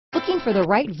Looking for the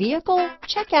right vehicle?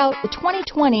 Check out the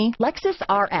 2020 Lexus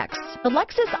RX. The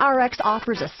Lexus RX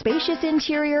offers a spacious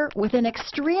interior with an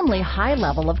extremely high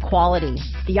level of quality.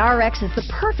 The RX is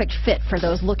the perfect fit for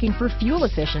those looking for fuel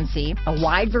efficiency, a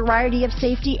wide variety of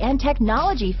safety and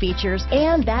technology features,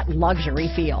 and that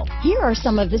luxury feel. Here are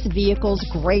some of this vehicle's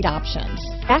great options: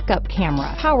 backup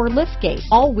camera, power liftgate,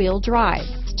 all-wheel drive,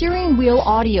 steering wheel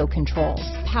audio controls,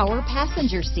 power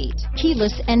passenger seat,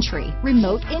 keyless entry,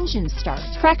 remote engine start,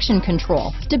 traction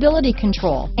control, stability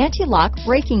control, anti-lock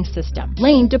braking system,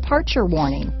 lane departure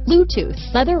warning, Bluetooth,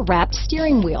 leather-wrapped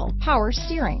steering wheel, power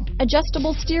steering,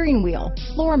 adjustable steering wheel,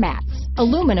 floor mats,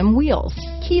 aluminum wheels,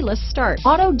 keyless start,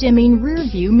 auto-dimming rear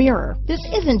view mirror. This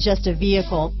isn't just a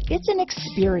vehicle, it's an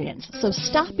experience, so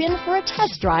stop in for a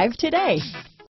test drive today.